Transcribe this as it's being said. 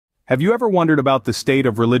Have you ever wondered about the state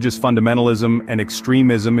of religious fundamentalism and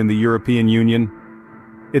extremism in the European Union?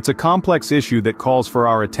 It's a complex issue that calls for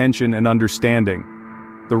our attention and understanding.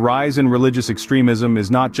 The rise in religious extremism is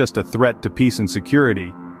not just a threat to peace and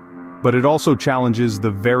security, but it also challenges the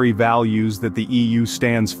very values that the EU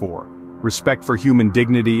stands for: respect for human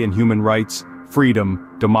dignity and human rights,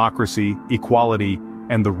 freedom, democracy, equality,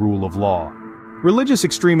 and the rule of law. Religious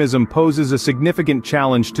extremism poses a significant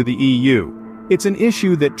challenge to the EU. It's an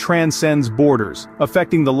issue that transcends borders,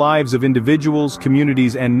 affecting the lives of individuals,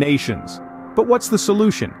 communities, and nations. But what's the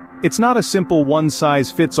solution? It's not a simple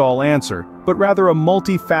one-size-fits-all answer, but rather a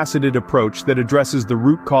multifaceted approach that addresses the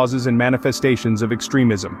root causes and manifestations of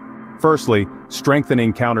extremism. Firstly,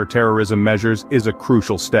 strengthening counter-terrorism measures is a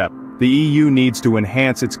crucial step. The EU needs to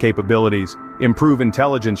enhance its capabilities, improve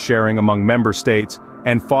intelligence sharing among member states,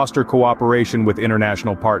 and foster cooperation with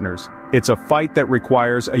international partners. It's a fight that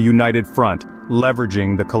requires a united front,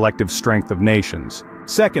 leveraging the collective strength of nations.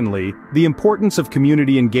 Secondly, the importance of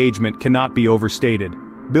community engagement cannot be overstated.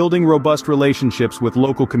 Building robust relationships with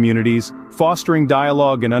local communities, fostering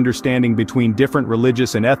dialogue and understanding between different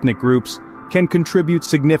religious and ethnic groups, can contribute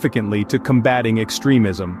significantly to combating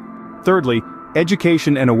extremism. Thirdly,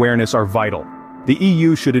 education and awareness are vital. The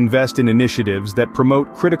EU should invest in initiatives that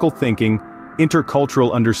promote critical thinking,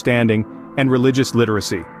 intercultural understanding, and religious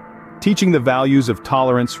literacy. Teaching the values of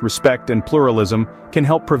tolerance, respect, and pluralism can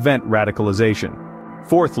help prevent radicalization.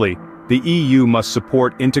 Fourthly, the EU must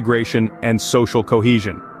support integration and social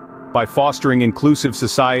cohesion. By fostering inclusive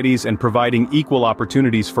societies and providing equal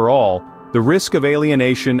opportunities for all, the risk of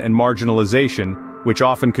alienation and marginalization, which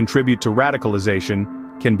often contribute to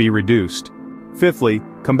radicalization, can be reduced. Fifthly,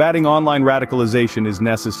 combating online radicalization is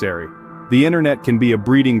necessary. The internet can be a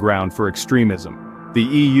breeding ground for extremism. The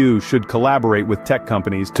EU should collaborate with tech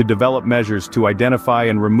companies to develop measures to identify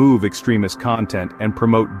and remove extremist content and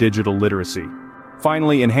promote digital literacy.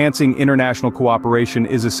 Finally, enhancing international cooperation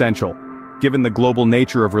is essential. Given the global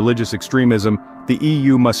nature of religious extremism, the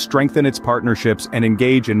EU must strengthen its partnerships and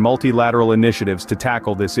engage in multilateral initiatives to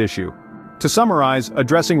tackle this issue. To summarize,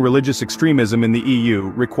 addressing religious extremism in the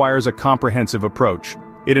EU requires a comprehensive approach.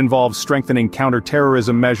 It involves strengthening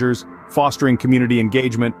counter-terrorism measures, fostering community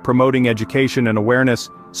engagement, promoting education and awareness,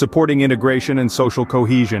 supporting integration and social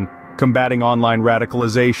cohesion, combating online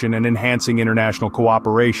radicalization, and enhancing international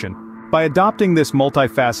cooperation. By adopting this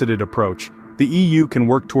multifaceted approach, the EU can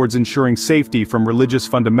work towards ensuring safety from religious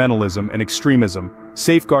fundamentalism and extremism,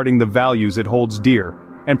 safeguarding the values it holds dear,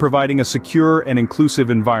 and providing a secure and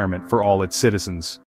inclusive environment for all its citizens.